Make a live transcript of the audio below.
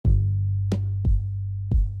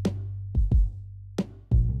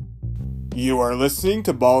You are listening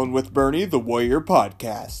to Ballin' with Bernie, the Warrior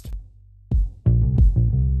Podcast.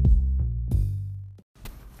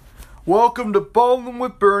 Welcome to Ballin'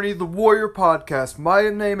 with Bernie, the Warrior Podcast. My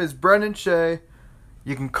name is Brennan Shea.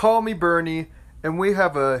 You can call me Bernie, and we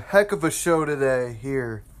have a heck of a show today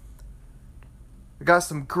here. We got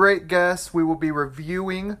some great guests. We will be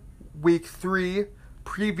reviewing Week 3,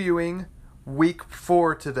 previewing Week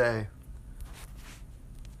 4 today.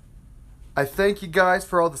 I thank you guys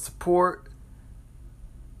for all the support.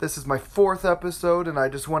 This is my 4th episode, and I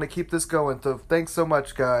just want to keep this going, so thanks so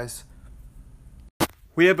much, guys.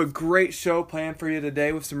 We have a great show planned for you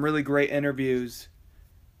today with some really great interviews.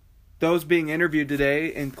 Those being interviewed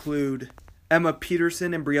today include Emma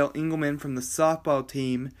Peterson and Brielle Engelman from the softball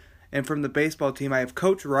team, and from the baseball team, I have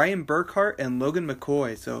Coach Ryan Burkhart and Logan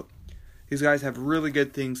McCoy, so these guys have really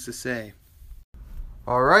good things to say.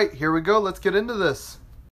 Alright, here we go, let's get into this.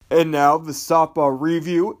 And now, the softball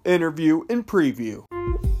review, interview, and preview.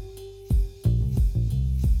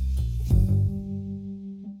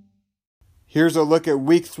 Here's a look at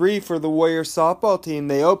Week 3 for the Warriors softball team.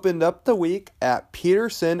 They opened up the week at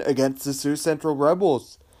Peterson against the Sioux Central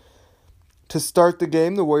Rebels. To start the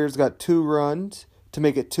game, the Warriors got 2 runs to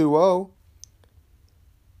make it 2-0.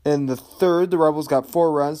 In the third, the Rebels got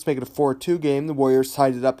 4 runs to make it a 4-2 game. The Warriors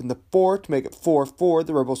tied it up in the fourth to make it 4-4.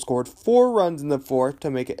 The Rebels scored 4 runs in the fourth to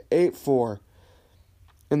make it 8-4.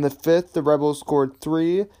 In the fifth, the Rebels scored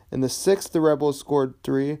 3. In the sixth, the Rebels scored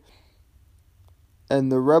 3.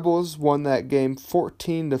 And the Rebels won that game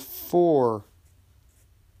 14-4.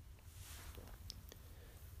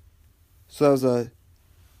 So that was a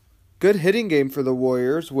good hitting game for the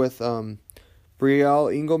Warriors with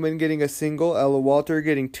Brielle Engelman getting a single, Ella Walter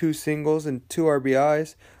getting 2 singles and 2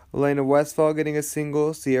 RBIs, Elena Westphal getting a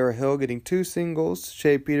single, Sierra Hill getting 2 singles,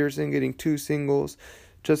 Shea Peterson getting 2 singles,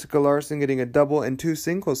 Jessica Larson getting a double and 2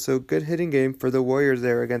 singles. So good hitting game for the Warriors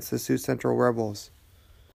there against the Sioux Central Rebels.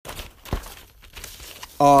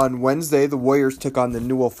 On Wednesday, the Warriors took on the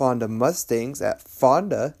Newell Fonda Mustangs at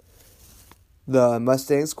Fonda. The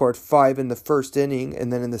Mustangs scored 5 in the first inning,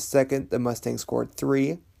 and then in the second, the Mustangs scored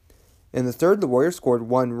 3. In the third, the Warriors scored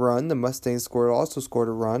 1 run. The Mustangs also scored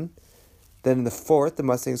a run. Then in the fourth, the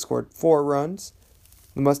Mustangs scored 4 runs.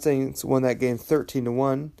 The Mustangs won that game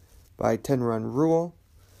 13-1 by 10-run rule.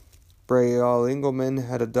 Brielle Engelman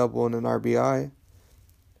had a double and an RBI.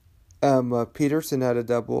 Emma Peterson had a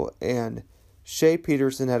double, and Shea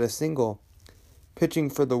Peterson had a single. Pitching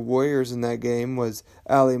for the Warriors in that game was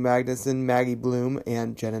Allie Magnuson, Maggie Bloom,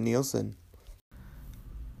 and Jenna Nielsen.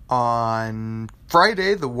 On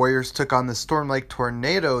Friday, the Warriors took on the Storm Lake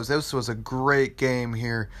Tornadoes. This was a great game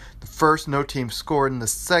here. The first, no team scored. In the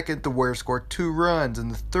second, the Warriors scored 2 runs. In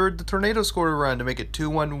the third, the Tornadoes scored a run to make it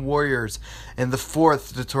 2-1 Warriors. In the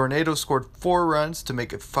fourth, the Tornadoes scored 4 runs to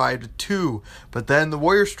make it 5-2. But then the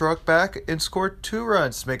Warriors struck back and scored 2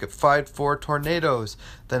 runs to make it 5-4 Tornadoes.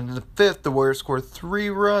 Then in the fifth, the Warriors scored 3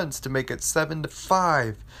 runs to make it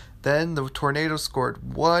 7-5. Then the Tornadoes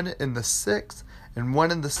scored 1 in the sixth and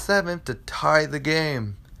 1 in the 7th to tie the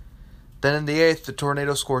game. Then in the 8th, the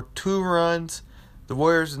Tornadoes scored 2 runs. The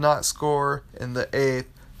Warriors did not score in the 8th,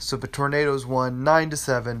 so the Tornadoes won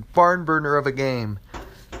 9-7. Barn burner of a game.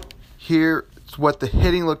 Here's what the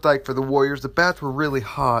hitting looked like for the Warriors. The bats were really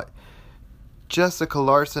hot. Jessica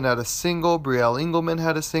Larson had a single. Brielle Engelman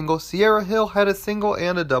had a single. Sierra Hill had a single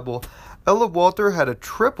and a double. Ella Walter had a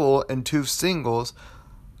triple and 2 singles.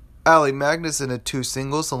 Allie Magnuson had 2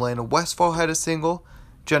 singles, Elena Westphal had a single,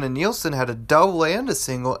 Jenna Nielsen had a double and a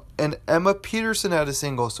single, and Emma Peterson had a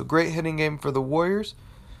single. So great hitting game for the Warriors,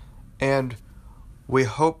 and we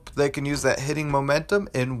hope they can use that hitting momentum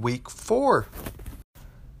in Week 4.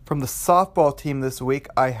 From the softball team this week,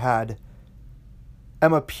 I had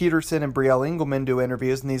Emma Peterson and Brielle Engelman do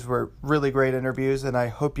interviews, and these were really great interviews, and I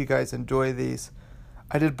hope you guys enjoy these.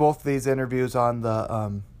 I did both of these interviews on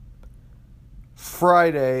the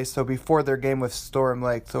Friday, so before their game with Storm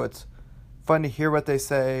Lake, so it's fun to hear what they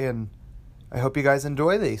say, and I hope you guys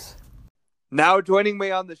enjoy these. Now joining me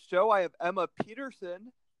on the show, I have Emma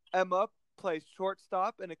Peterson. Emma plays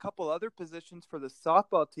shortstop and a couple other positions for the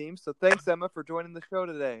softball team, so thanks, Emma, for joining the show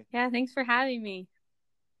today. Yeah, thanks for having me.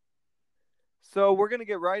 So we're going to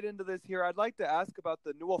get right into this here. I'd like to ask about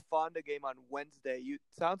the Newell Fonda game on Wednesday.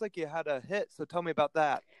 Sounds like you had a hit, so tell me about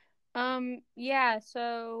that. Yeah,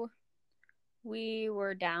 so we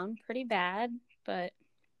were down pretty bad, but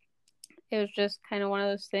it was just kind of one of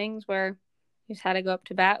those things where you just had to go up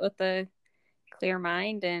to bat with a clear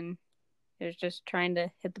mind, and it was just trying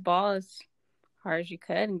to hit the ball as hard as you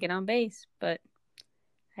could and get on base. But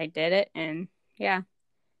I did it, and yeah.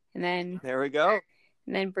 And then there we go.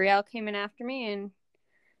 And then Brielle came in after me, and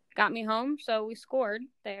got me home, so we scored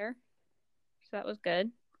there. So that was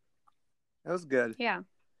good. That was good. Yeah.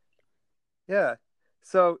 Yeah.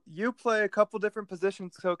 So you play a couple different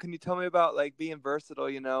positions. So can you tell me about like being versatile,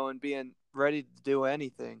 and being ready to do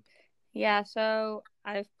anything? Yeah, so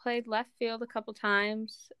I've played left field a couple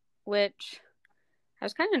times, which I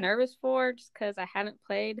was kind of nervous for just because I haven't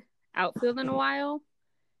played outfield in a while.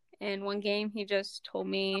 In one game, he just told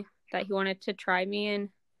me that he wanted to try me in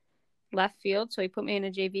left field, so he put me in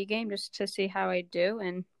a JV game just to see how I do,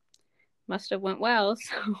 and must have went well.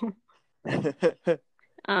 So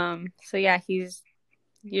yeah, you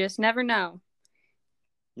just never know.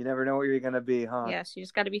 You never know what you're gonna be, huh? Yes, you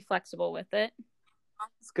just got to be flexible with it.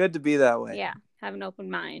 It's good to be that way. Yeah, have an open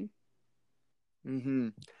mind. Mm-hmm.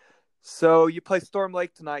 So you play Storm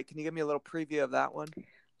Lake tonight. Can you give me a little preview of that one?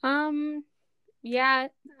 Yeah,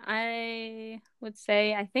 I would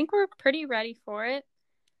say I think we're pretty ready for it.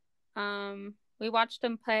 We watched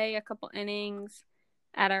them play a couple innings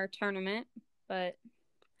at our tournament, but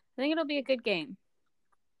I think it'll be a good game.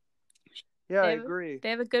 Yeah, I agree. They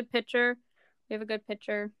have a good pitcher. We have a good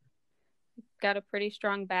pitcher. Got a pretty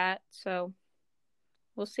strong bat, so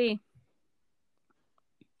we'll see.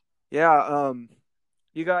 Yeah,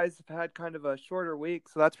 you guys have had kind of a shorter week,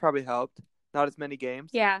 so that's probably helped. Not as many games.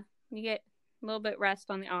 Yeah, you get a little bit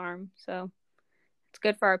rest on the arm, so it's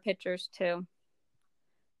good for our pitchers too.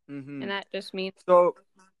 Mm-hmm. And that just means you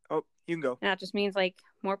can go. And that just means like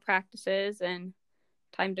more practices and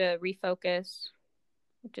time to refocus,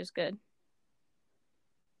 which is good.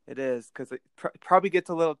 It is, because it probably gets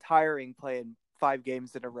a little tiring playing 5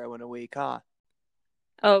 games in a row in a week, huh?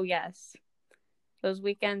 Oh, yes. Those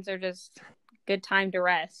weekends are just good time to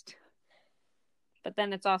rest. But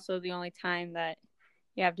then it's also the only time that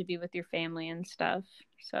you have to be with your family and stuff.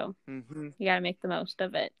 So you got to make the most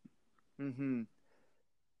of it. Mm-hmm.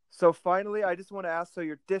 So finally, I just want to ask, so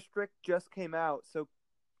your district just came out. So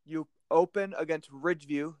you open against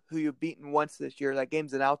Ridgeview, who you've beaten once this year. That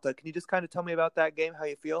game's in Alta. Can you just kind of tell me about that game, how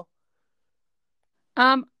you feel?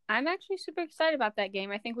 I'm actually super excited about that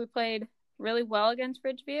game. I think we played really well against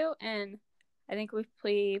Ridgeview, and I think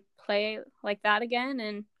we play like that again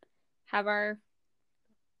and have our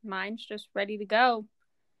minds just ready to go.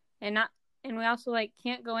 And we also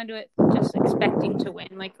can't go into it just expecting to win.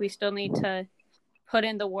 Like, we still need to put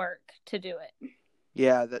in the work to do it.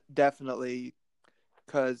 Yeah, that definitely,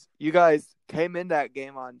 because you guys came in that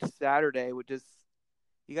game on Saturday,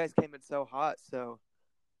 you guys came in so hot. So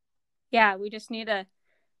yeah, we just need to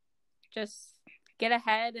just get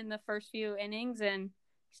ahead in the first few innings and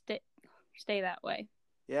stay that way.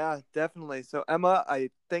 Yeah, definitely. So Emma, I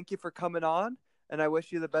thank you for coming on, and I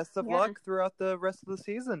wish you the best of luck throughout the rest of the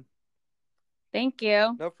season. Thank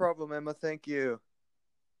you. No problem, Emma. Thank you.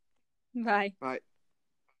 Bye. Bye.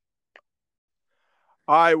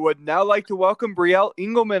 I would now like to welcome Brielle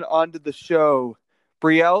Engelman onto the show.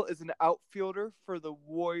 Brielle is an outfielder for the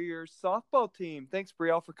Warriors softball team. Thanks,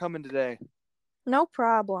 Brielle, for coming today. No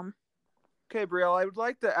problem. Okay, Brielle, I would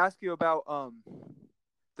like to ask you about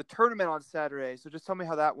the tournament on Saturday. So just tell me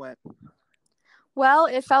how that went. Well,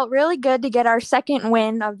 it felt really good to get our second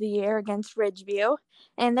win of the year against Ridgeview,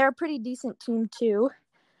 and they're a pretty decent team too.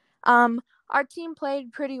 Our team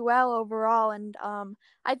played pretty well overall, and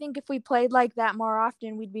I think if we played like that more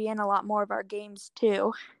often, we'd be in a lot more of our games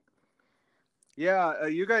too. Yeah,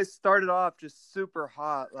 you guys started off just super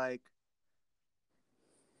hot. I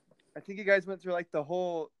think you guys went through the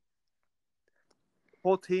whole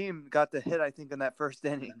team got the hit, I think, in that first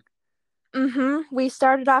inning. Mm-hmm. We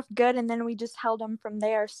started off good, and then we just held them from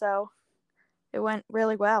there, so it went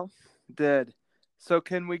really well. It did. So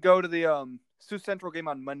can we go to the Sioux Central game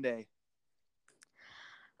on Monday?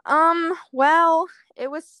 Well, it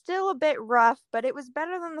was still a bit rough, but it was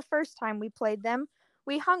better than the first time we played them.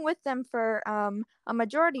 We hung with them for a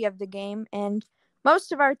majority of the game, and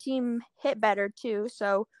most of our team hit better too,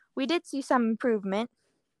 so we did see some improvement.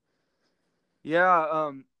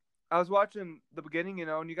 Yeah, I was watching the beginning,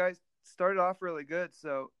 and you guys started off really good,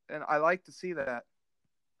 and I like to see that.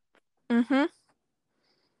 Mm-hmm.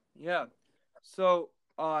 Yeah. So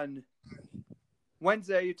on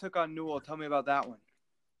Wednesday, you took on Newell. Tell me about that one.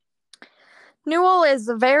 Newell is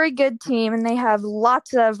a very good team, and they have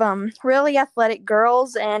lots of really athletic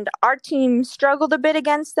girls, and our team struggled a bit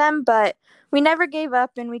against them, but we never gave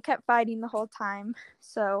up, and we kept fighting the whole time.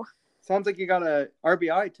 So sounds like you got a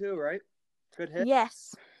RBI too, right? Good hit.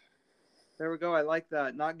 Yes. There we go. I like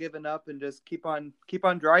that. Not giving up and just keep on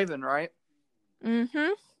driving, right?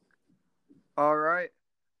 Mm-hmm. All right.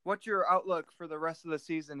 What's your outlook for the rest of the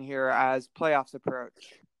season here as playoffs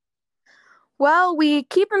approach? Well, we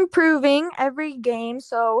keep improving every game,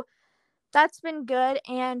 so That's been good,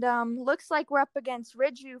 and looks like we're up against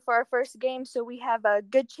Ridgeview for our first game, so we have a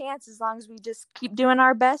good chance as long as we just keep doing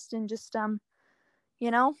our best and just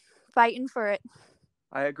fighting for it.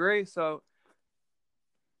 I agree. So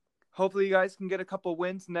hopefully you guys can get a couple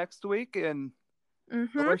wins next week, and I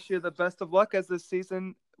wish you the best of luck as this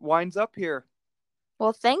season winds up here.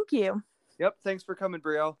 Well, thank you. Yep, thanks for coming,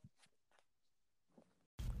 Brielle.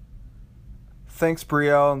 Thanks,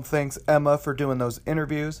 Brielle, and thanks, Emma, for doing those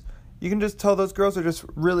interviews. You can just tell those girls are just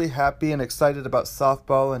really happy and excited about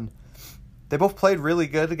softball, and they both played really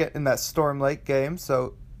good in that Storm Lake game,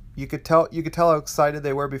 so you could tell how excited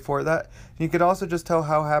they were before that. And you could also just tell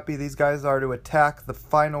how happy these guys are to attack the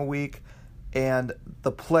final week and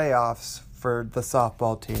the playoffs for the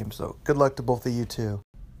softball team. So good luck to both of you too.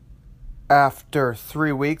 After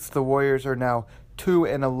 3 weeks, the Warriors are now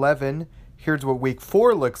 2-11. Here's what week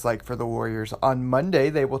 4 looks like for the Warriors. On Monday,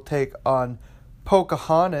 they will take on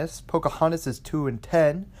Pocahontas. Pocahontas is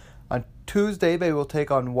 2-10. On Tuesday, they will take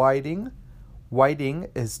on Whiting. Whiting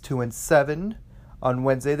is 2-7. On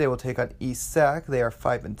Wednesday, they will take on East Sac. They are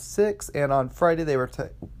 5-6. And on Friday, they will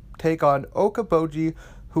take on Okoboji,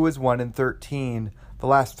 who is 1-13. The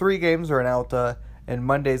last 3 games are in Alta, and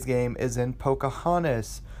Monday's game is in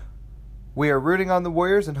Pocahontas. We are rooting on the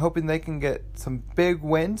Warriors and hoping they can get some big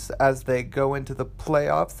wins as they go into the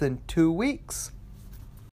playoffs in 2 weeks.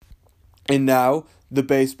 And now, the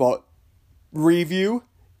baseball review,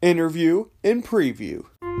 interview, and preview.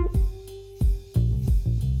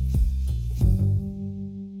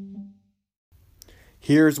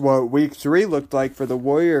 Here's what week 3 looked like for the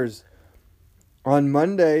Warriors. On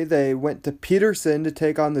Monday, they went to Peterson to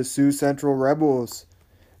take on the Sioux Central Rebels.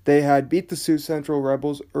 They had beat the Sioux Central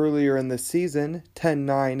Rebels earlier in the season,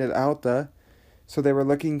 10-9 at Alta, so they were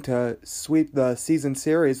looking to sweep the season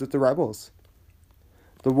series with the Rebels.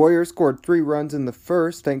 The Warriors scored 3 runs in the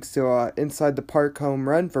first thanks to an inside-the-park home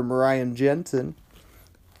run from Ryan Jensen.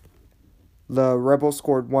 The Rebels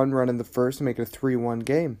scored 1 run in the first to make it a 3-1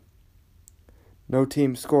 game. No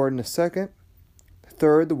team scored in the second.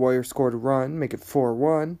 Third, the Warriors scored a run, make it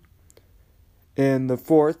 4-1. In the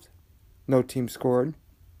fourth, no team scored.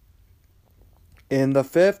 In the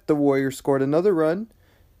fifth, the Warriors scored another run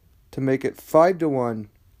to make it 5-1.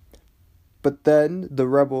 But then the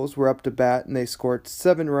Rebels were up to bat and they scored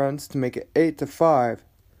 7 runs to make it 8-5.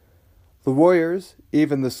 The Warriors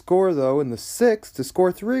evened the score though in the sixth to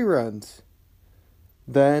score 3 runs.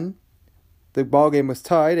 Then the ballgame was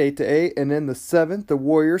tied 8-8, and in the seventh, the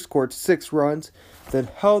Warriors scored 6 runs, then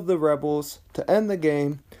held the Rebels to end the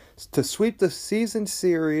game, to sweep the season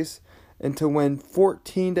series, and to win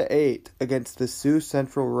 14-8 against the Sioux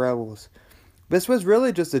Central Rebels. This was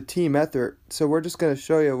really just a team effort, so we're just going to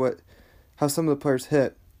show you how some of the players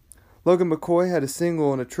hit. Logan McCoy had a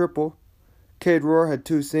single and a triple. Cade Rohr had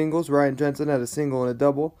 2 singles. Ryan Jensen had a single and a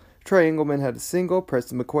double. Trey Engelman had a single.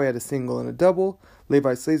 Preston McCoy had a single and a double.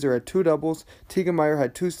 Levi Sleazer had 2 doubles. Tegan Meyer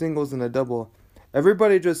had 2 singles and a double.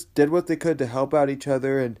 Everybody just did what they could to help out each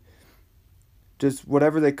other and just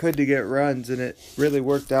whatever they could to get runs, and it really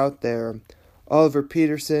worked out there. Oliver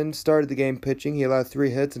Peterson started the game pitching. He allowed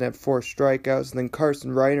 3 hits and had 4 strikeouts. And then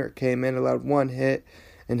Carson Reinert came in, allowed 1 hit,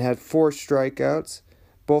 and had 4 strikeouts.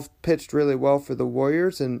 Both pitched really well for the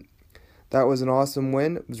Warriors, and that was an awesome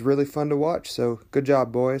win. It was really fun to watch, so good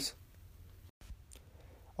job, boys.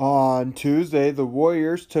 On Tuesday, the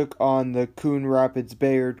Warriors took on the Coon Rapids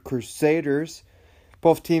Bayard Crusaders.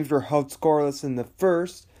 Both teams were held scoreless in the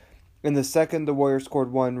first. In the second, the Warriors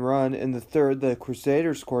scored 1 run. In the third, the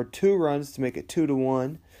Crusaders scored 2 runs to make it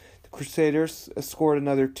 2-1. The Crusaders scored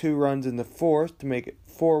another 2 runs in the fourth to make it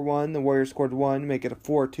 4-1. The Warriors scored 1 to make it a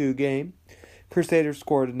 4-2 game. Crusaders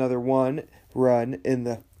scored another 1 run in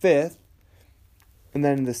the fifth. And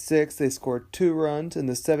then in the sixth, they scored 2 runs. In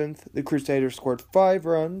the seventh, the Crusaders scored 5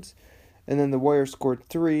 runs. And then the Warriors scored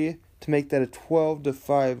 3 to make that a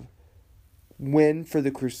 12-5 win for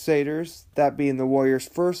the Crusaders, that being the Warriors'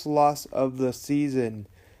 first loss of the season.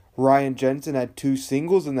 Ryan Jensen had 2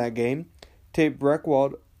 singles in that game. Tate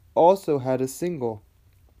Breckwald also had a single.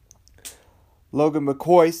 Logan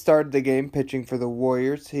McCoy started the game pitching for the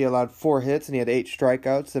Warriors. He allowed 4 hits and he had 8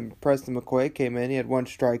 strikeouts. And Preston McCoy came in. He had 1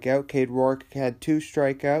 strikeout. Cade Rohr had 2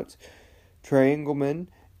 strikeouts. Trey Engelman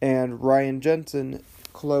and Ryan Jensen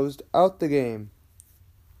closed out the game.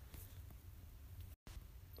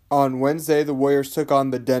 On Wednesday, the Warriors took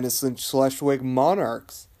on the Dennis Lynch Schleswig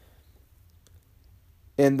Monarchs.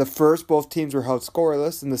 In the first, both teams were held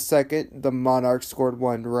scoreless. In the second, the Monarchs scored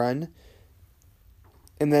 1 run.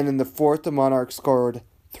 And then in the fourth, the Monarchs scored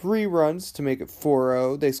 3 runs to make it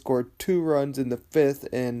 4-0. They scored 2 runs in the 5th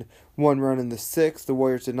and 1 run in the 6th. The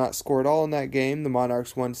Warriors did not score at all in that game. The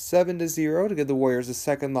Monarchs won 7-0 to give the Warriors the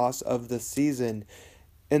second loss of the season.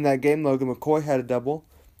 In that game, Logan McCoy had a double.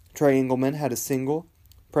 Trey Engelman had a single.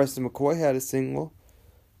 Preston McCoy had a single.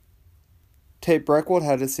 Tate Breckwold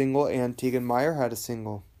had a single, and Tegan Meyer had a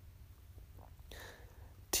single.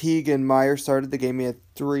 Tegan Meyer started the game. He had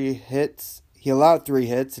 3 hits. He allowed 3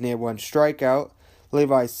 hits, and he had 1 strikeout.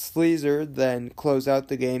 Levi Sleezer then closed out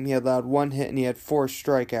the game. He allowed 1 hit, and he had 4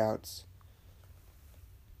 strikeouts.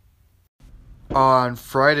 On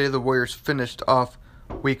Friday, the Warriors finished off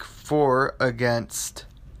Week 4 against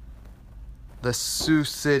the Sioux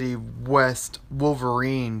City West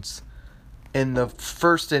Wolverines. In the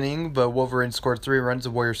first inning, the Wolverines scored 3 runs.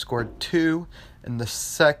 The Warriors scored 2. In the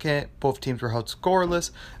second, both teams were held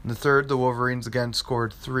scoreless. In the third, the Wolverines again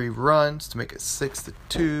scored 3 runs to make it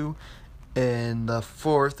 6-2. In the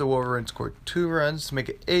fourth, the Wolverines scored 2 runs to make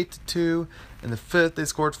it 8-2. In the fifth, they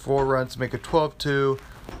scored 4 runs to make it 12-2.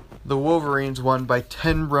 The Wolverines won by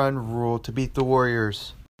 10-run rule to beat the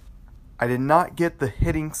Warriors. I did not get the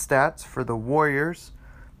hitting stats for the Warriors,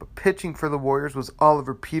 but pitching for the Warriors was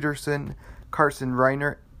Oliver Peterson, Carson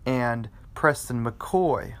Reiner, and Preston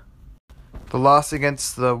McCoy. The loss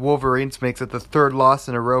against the Wolverines makes it the 3rd loss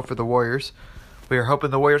in a row for the Warriors. We are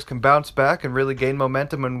hoping the Warriors can bounce back and really gain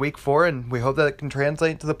momentum in Week 4, and we hope that it can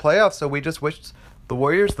translate to the playoffs, so we just wish the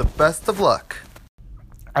Warriors the best of luck.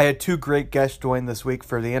 I had 2 great guests join this week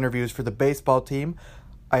for the interviews for the baseball team.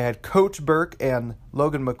 I had Coach Burke and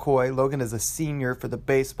Logan McCoy. Logan is a senior for the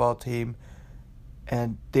baseball team,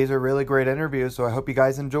 and these are really great interviews, so I hope you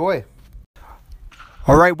guys enjoy.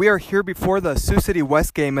 All right, we are here before the Sioux City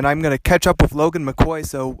West game, and I'm going to catch up with Logan McCoy.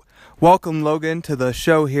 So, welcome, Logan, to the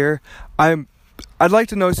show here. I'd like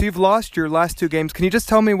to know, so you've lost your last 2 games. Can you just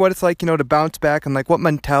tell me what it's like, to bounce back and what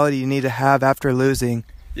mentality you need to have after losing?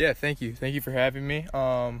 Yeah, thank you. Thank you for having me.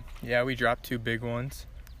 We dropped 2 big ones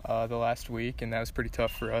the last week, and that was pretty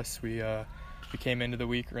tough for us. We came into the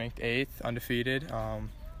week ranked 8th, undefeated.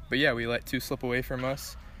 We let 2 slip away from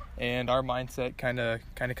us. And our mindset kind of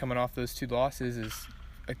coming off those 2 losses is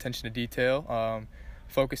attention to detail,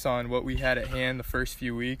 focus on what we had at hand the first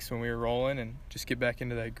few weeks when we were rolling, and just get back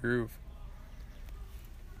into that groove.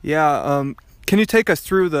 Yeah, can you take us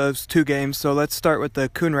through those 2 games? So let's start with the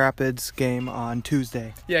Coon Rapids game on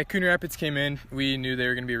Tuesday. Yeah, Coon Rapids came in. We knew they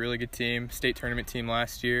were going to be a really good team, state tournament team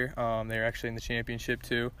last year. They were actually in the championship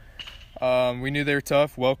too. We knew they were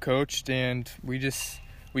tough, well coached, and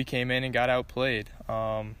we came in and got outplayed.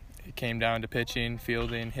 It came down to pitching,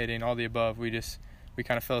 fielding, hitting, all the above. We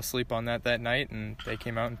kind of fell asleep on that night, and they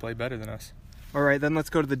came out and played better than us. All right, then let's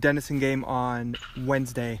go to the Denison game on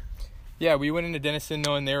Wednesday. Yeah, we went into Denison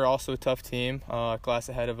knowing they were also a tough team, a class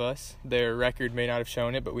ahead of us. Their record may not have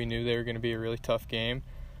shown it, but we knew they were going to be a really tough game.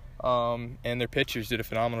 And their pitchers did a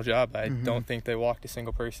phenomenal job. I don't think they walked a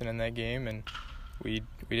single person in that game, and we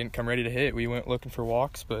didn't come ready to hit. We went looking for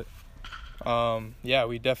walks, but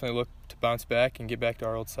we definitely looked to bounce back and get back to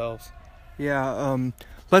our old selves. Yeah,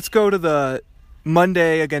 let's go to the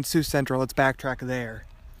Monday against Sioux Central. Let's backtrack there.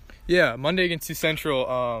 Yeah, Monday against Sioux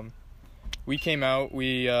Central, we came out,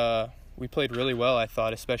 we played really well, I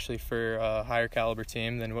thought, especially for a higher caliber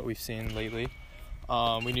team than what we've seen lately.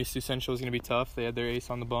 We knew Sioux Central was going to be tough. They had their ace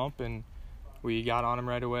on the bump, and we got on them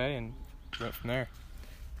right away and went from there.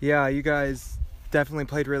 Yeah, you guys definitely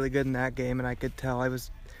played really good in that game, and I could tell. It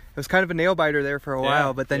was kind of a nail-biter there for a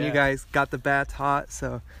while, but then you guys got the bats hot,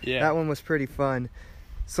 so that one was pretty fun.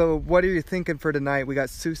 So what are you thinking for tonight? We got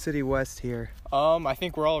Sioux City West here. I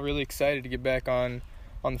think we're all really excited to get back on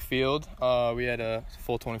the field. We had a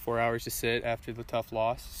full 24 hours to sit after the tough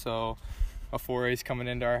loss, so a 4A is coming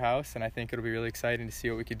into our house, and I think it'll be really exciting to see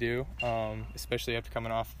what we could do, especially after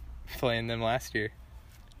coming off playing them last year.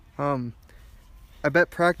 I bet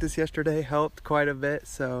practice yesterday helped quite a bit,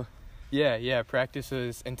 so... Yeah, practice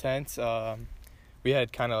was intense. We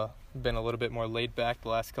had kind of been a little bit more laid back the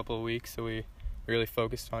last couple of weeks, so we really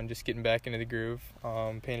focused on just getting back into the groove,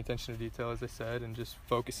 paying attention to detail, as I said, and just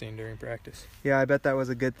focusing during practice. Yeah, I bet that was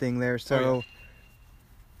a good thing there. So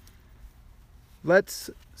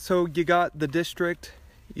So you got the district.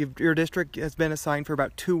 Your district has been assigned for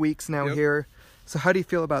about 2 weeks now here. So how do you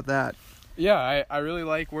feel about that? Yeah, I really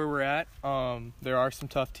like where we're at. There are some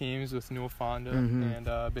tough teams with Newell Fonda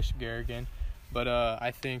and Bishop Garrigan. But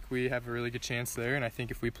I think we have a really good chance there. And I think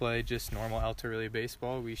if we play just normal Alto Relay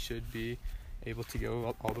baseball, we should be able to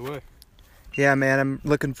go all the way. Yeah, man, I'm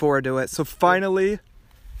looking forward to it. So finally,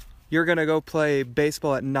 you're going to go play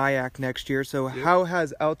baseball at Nyack next year. So how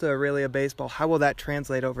has Alta Aurelia baseball, how will that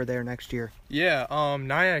translate over there next year? Yeah,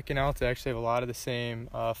 Nyack and Alta actually have a lot of the same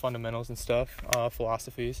fundamentals and stuff,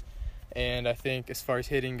 philosophies. And I think as far as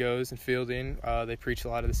hitting goes and fielding, they preach a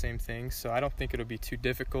lot of the same things. So I don't think it'll be too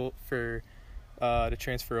difficult for to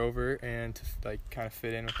transfer over and to like kind of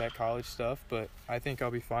fit in with that college stuff. But I think I'll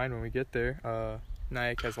be fine when we get there.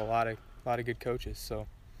 Nyack has a lot of good coaches. So.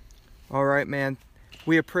 All right, man.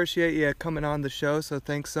 We appreciate you coming on the show. So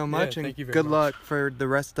thanks so much, and good luck for the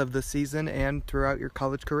rest of the season and throughout your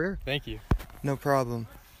college career. Thank you. No problem.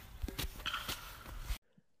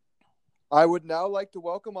 I would now like to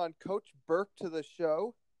welcome on Coach Burke to the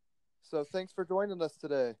show. So thanks for joining us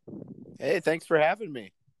today. Hey, thanks for having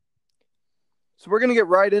me. So we're going to get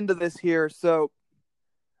right into this here. So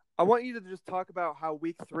I want you to just talk about how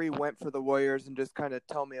week 3 went for the Warriors and just kind of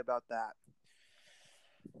tell me about that.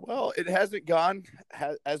 Well, it hasn't gone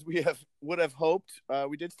as we would have hoped.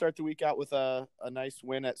 We did start the week out with a nice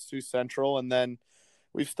win at Sioux Central, and then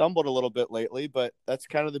we've stumbled a little bit lately, but that's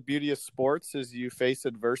kind of the beauty of sports is you face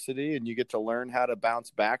adversity and you get to learn how to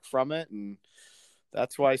bounce back from it. And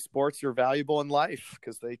that's why sports are valuable in life,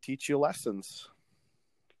 because they teach you lessons.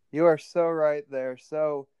 You are so right there.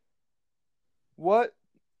 So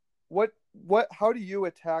how do you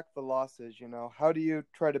attack the losses, you know? How do you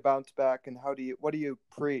try to bounce back, and what do you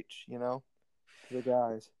preach, you know, to the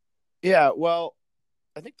guys? Yeah, well,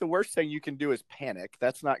 I think the worst thing you can do is panic.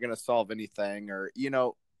 That's not going to solve anything. Or, you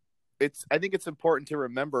know, I think it's important to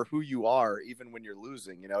remember who you are, even when you're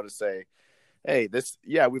losing, you know, to say, hey,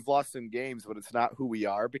 we've lost some games, but it's not who we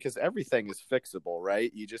are, because everything is fixable,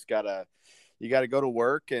 right? You just gotta go to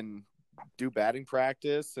work and do batting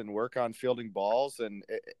practice and work on fielding balls. And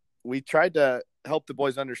we tried to help the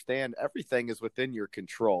boys understand everything is within your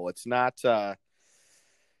control. It's not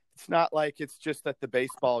like it's just that the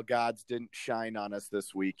baseball gods didn't shine on us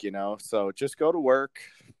this week, you know? So just go to work,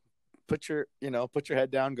 put your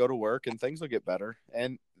head down, go to work, and things will get better.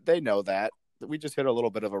 And they know that. We just hit a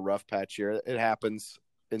little bit of a rough patch here. It happens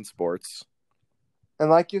in sports.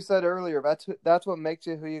 And like you said earlier, that's what makes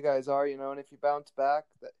you who you guys are, you know? And if you bounce back,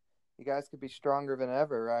 that you guys could be stronger than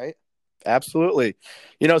ever, right? Absolutely.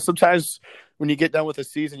 You know, sometimes when you get done with a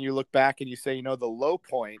season, you look back and you say, you know, the low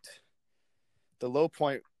point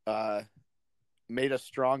made us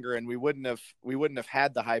stronger, and we wouldn't have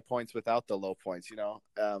had the high points without the low points, you know.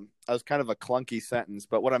 That was kind of a clunky sentence,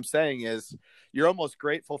 but what I'm saying is you're almost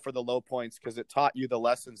grateful for the low points because it taught you the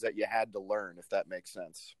lessons that you had to learn, if that makes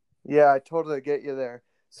sense. Yeah, I totally get you there.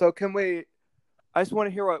 So I just want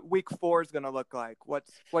to hear what week 4 is going to look like. What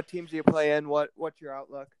teams do you play in? What's your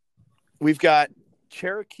outlook? We've got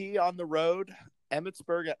Cherokee on the road,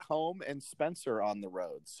 Emmitsburg at home, and Spencer on the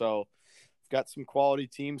road. So we've got some quality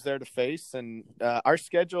teams there to face. And our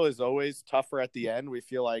schedule is always tougher at the end. We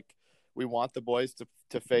feel like we want the boys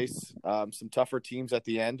to face some tougher teams at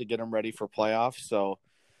the end to get them ready for playoffs. So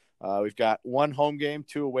we've got 1 home game,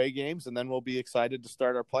 2 away games, and then we'll be excited to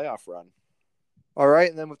start our playoff run. All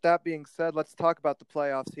right. And then with that being said, let's talk about the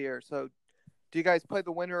playoffs here. So do you guys play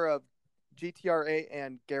the winner of GTRA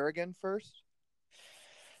and Garrigan first?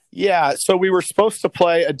 Yeah, so we were supposed to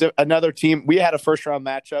play another team. We had a first-round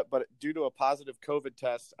matchup, but due to a positive COVID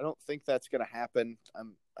test, I don't think that's going to happen.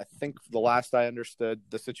 I think the last I understood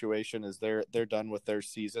the situation is they're done with their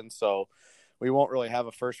season, so we won't really have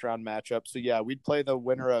a first-round matchup. So, yeah, we'd play the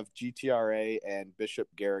winner of GTRA and Bishop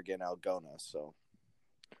Garrigan Algona. So,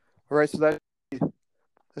 all right, so that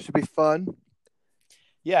should be fun.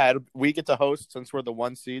 Yeah, we get to host since we're the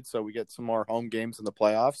 1 seed, so we get some more home games in the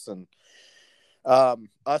playoffs. And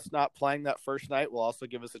us not playing that first night will also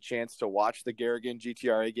give us a chance to watch the Garrigan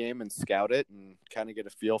GTRA game and scout it and kind of get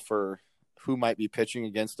a feel for who might be pitching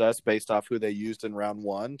against us based off who they used in round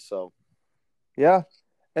 1. So, yeah.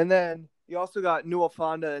 And then you also got Newell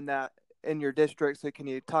Fonda in your district, so can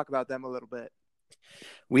you talk about them a little bit?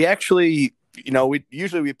 We actually, you know, we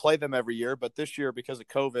play them every year, but this year because of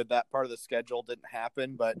COVID, that part of the schedule didn't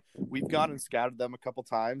happen. But we've gone and scouted them a couple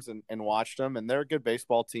times and watched them, and they're a good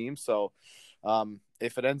baseball team. So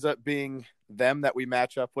if it ends up being them that we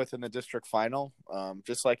match up with in the district final,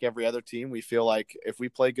 just like every other team, we feel like if we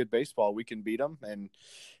play good baseball, we can beat them. And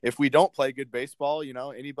if we don't play good baseball, you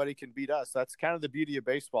know, anybody can beat us. That's kind of the beauty of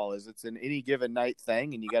baseball is it's an any given night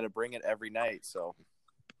thing, and you got to bring it every night. So,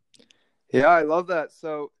 yeah, I love that.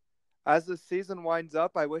 So as the season winds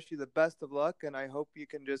up, I wish you the best of luck, and I hope you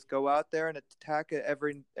can just go out there and attack it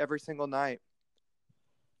every single night.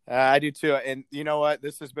 I do too. And you know what?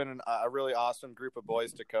 This has been a really awesome group of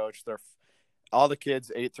boys to coach. All the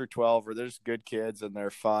kids 8 through 12 they're just good kids, and they're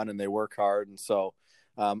fun and they work hard. And so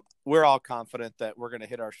we're all confident that we're going to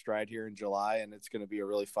hit our stride here in July, and it's going to be a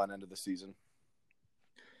really fun end of the season.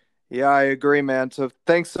 Yeah, I agree, man. So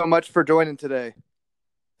thanks so much for joining today.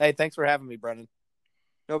 Hey, thanks for having me, Brendan.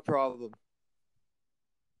 No problem.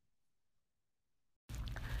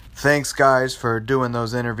 Thanks, guys, for doing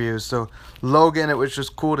those interviews. So, Logan, it was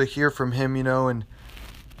just cool to hear from him, and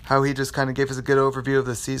how he just kind of gave us a good overview of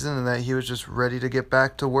the season and that he was just ready to get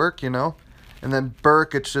back to work, And then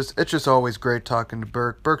Burke, it's just always great talking to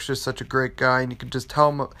Burke. Burke's just such a great guy, and you can just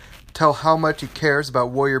tell how much he cares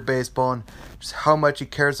about Warrior baseball and just how much he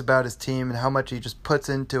cares about his team and how much he just puts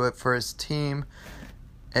into it for his team.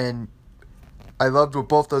 And I loved what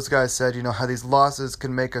both those guys said, how these losses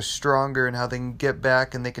can make us stronger and how they can get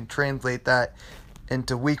back and they can translate that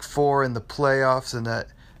into week 4 in the playoffs and that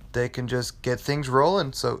they can just get things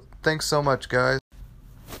rolling. So thanks so much, guys.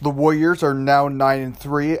 The Warriors are now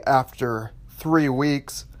 9-3 after 3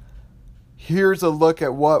 weeks. Here's a look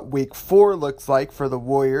at what week 4 looks like for the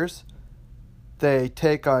Warriors. They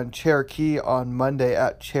take on Cherokee on Monday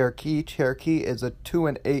at Cherokee. Cherokee is a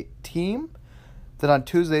 2-8 team. Then on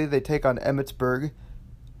Tuesday, they take on Emmitsburg.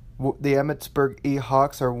 The Emmitsburg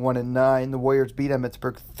E-Hawks are 1-9. The Warriors beat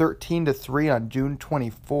Emmitsburg 13-3 on June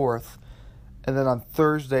 24th. And then on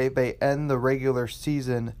Thursday, they end the regular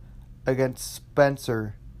season against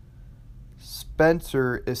Spencer.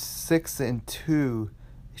 Spencer is 6-2.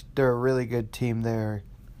 They're a really good team there.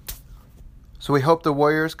 So we hope the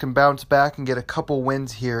Warriors can bounce back and get a couple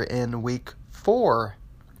wins here in week 4.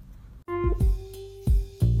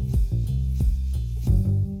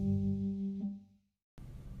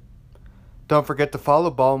 Don't forget to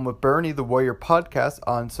follow Ballin' with Bernie, the Warrior podcast,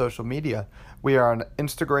 on social media. We are on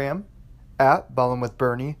Instagram at Ballin' with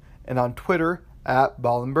Bernie and on Twitter at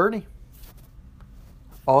Ballin' Bernie.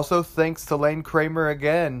 Also, thanks to Lane Kramer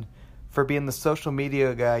again for being the social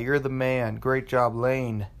media guy. You're the man. Great job,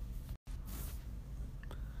 Lane.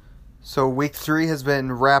 So week 3 has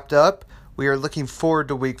been wrapped up. We are looking forward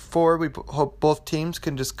to week 4. We hope both teams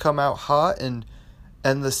can just come out hot and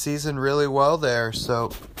end the season really well there.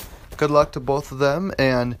 So good luck to both of them.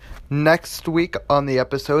 And next week on the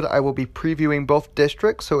episode, I will be previewing both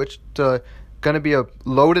districts. So it's going to be a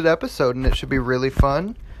loaded episode, and it should be really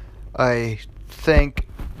fun. I thank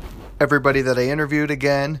everybody that I interviewed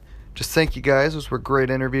again. Just thank you guys. Those were great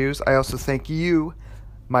interviews. I also thank you,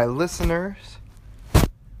 my listeners,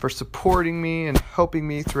 for supporting me and helping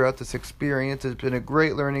me throughout this experience. It's been a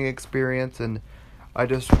great learning experience, and I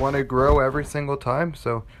just want to grow every single time.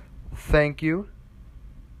 So thank you.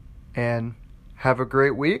 And have a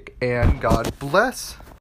great week, and God bless.